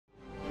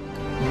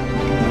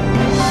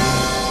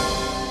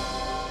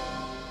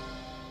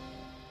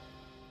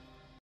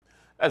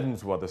Let's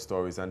move to other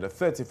stories. And a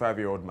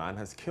 35-year-old man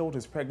has killed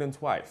his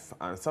pregnant wife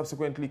and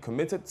subsequently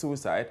committed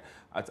suicide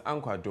at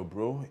Ankwa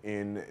Dobro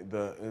in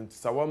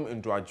Sawam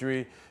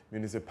Ndwajiri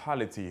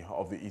municipality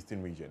of the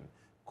Eastern region.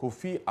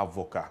 Kofi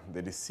Avoka,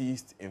 the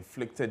deceased,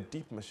 inflicted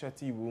deep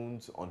machete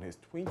wounds on his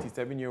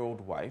 27-year-old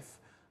wife,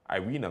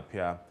 Irene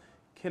Apia,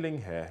 killing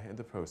her in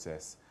the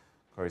process.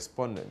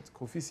 Correspondent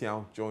Kofi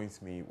Siao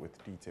joins me with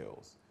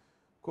details.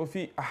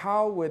 Kofi,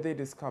 how were they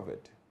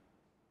discovered?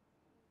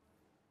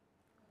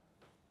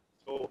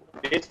 So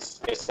this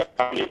is a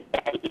family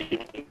that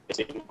live in the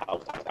same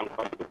house as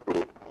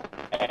Ankwa,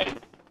 and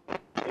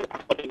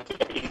according to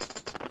the police,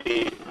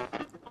 the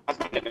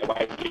husband and the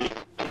wife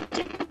live in the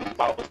same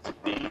house.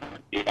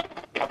 They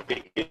have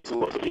taken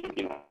to also live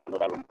in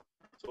another room.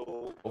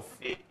 So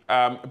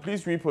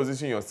please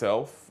reposition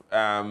yourself.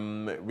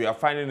 We are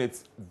finding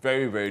it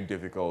very, very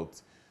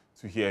difficult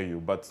to hear you,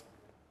 but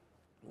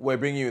we're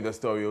bringing you the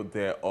story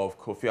there of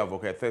Kofi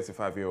Avoka, a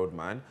 35-year-old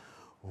man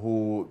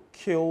who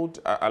killed,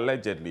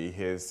 allegedly,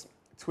 his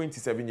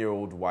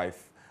 27-year-old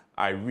wife,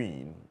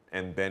 Irene,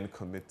 and then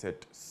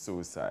committed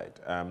suicide.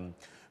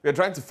 We're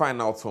trying to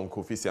find out from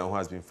Kofi Sian, who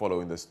has been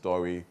following the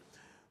story,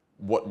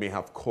 what may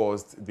have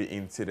caused the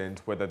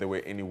incident, whether there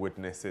were any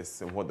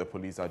witnesses, and what the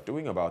police are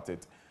doing about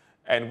it,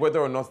 and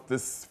whether or not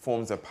this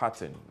forms a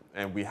pattern.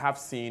 And we have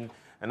seen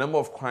a number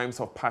of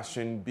crimes of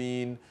passion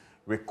being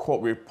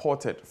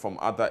reported from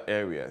other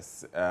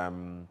areas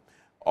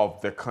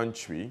of the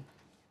country.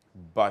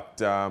 But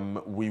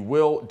we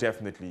will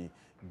definitely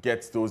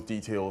get those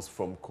details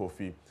from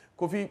Kofi.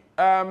 Kofi,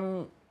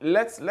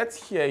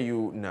 let's hear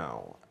you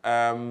now.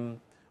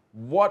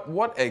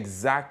 What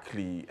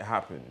exactly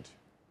happened?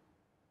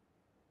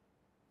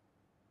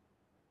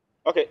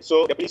 Okay,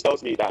 so the police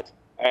tells me that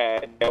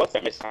there was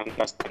a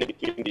misunderstanding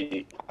between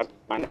the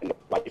husband and the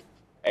wife.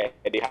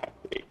 They had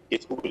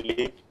kids who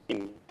lived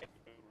in.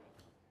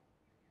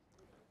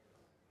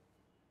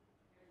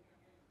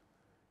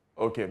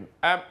 Okay,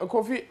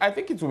 Kofi, I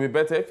think it would be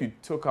better if you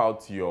took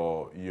out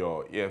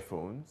your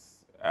earphones.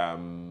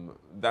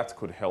 That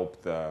could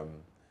help the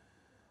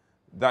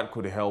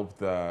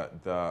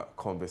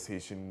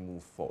conversation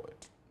move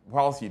forward.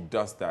 Whilst he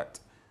does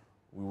that,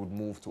 we would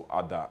move to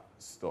other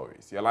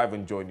stories. You're live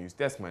on JoyNews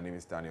Desk. My name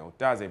is Daniel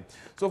Daze.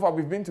 So far,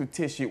 we've been to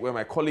Tishi, where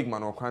my colleague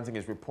Manuel Kranting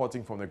is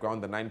reporting from the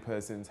ground. The 9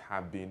 persons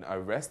have been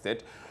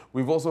arrested.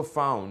 We've also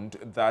found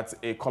that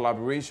a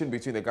collaboration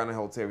between the Ghana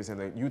Health Service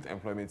and the Youth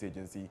Employment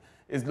Agency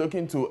is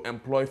looking to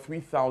employ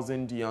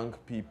 3,000 young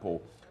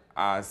people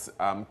as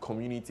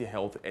community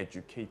health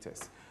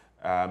educators,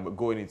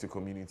 going into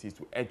communities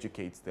to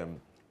educate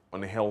them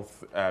on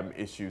health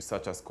issues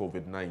such as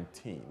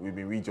COVID-19. We've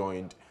been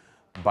rejoined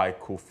by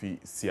Kofi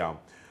Siam.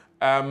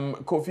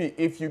 Kofi,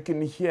 if you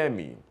can hear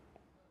me,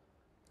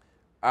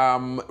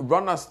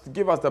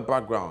 give us the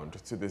background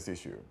to this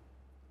issue.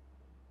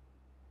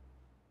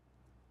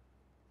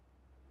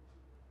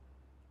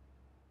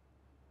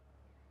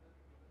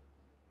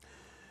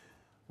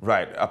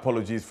 Right,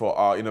 apologies for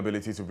our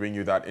inability to bring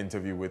you that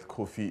interview with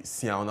Kofi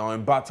Siam. Now,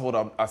 embattled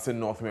Asin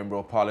North Member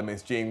of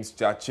Parliament James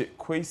Jachi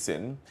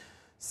Kwesen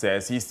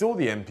says he's still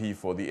the MP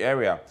for the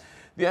area.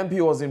 The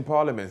MP was in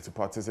Parliament to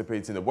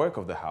participate in the work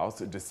of the House,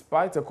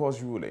 despite a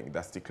court ruling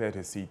that's declared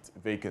his seat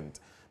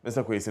vacant.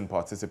 Mr. Kwesen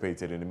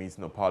participated in a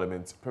meeting of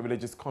Parliament's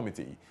Privileges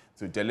Committee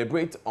to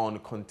deliberate on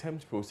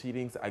contempt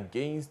proceedings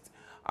against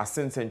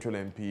Asin Central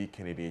MP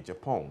Kennedy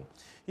Japan.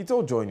 He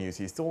told JoyNews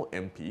he's still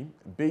MP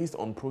based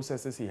on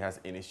processes he has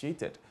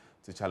initiated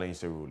to challenge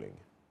the ruling.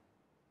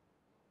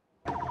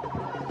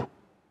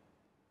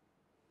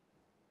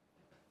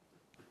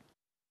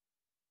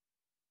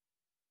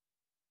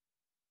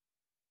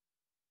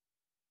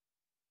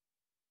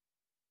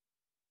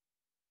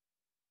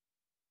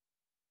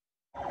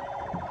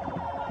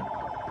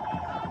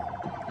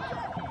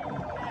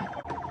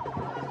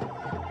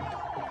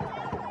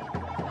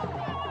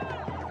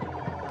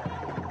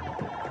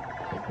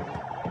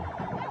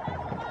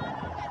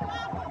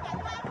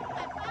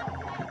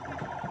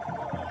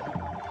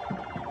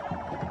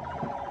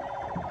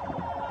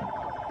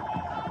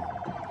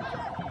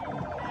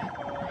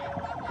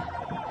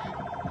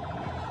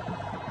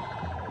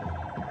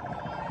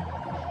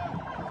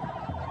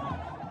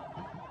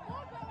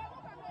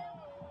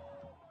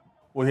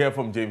 We'll hear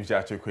from James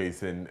Jachi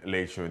Kwesen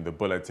later in the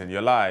bulletin.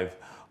 You're live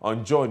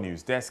on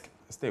JoyNews Desk.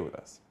 Stay with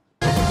us.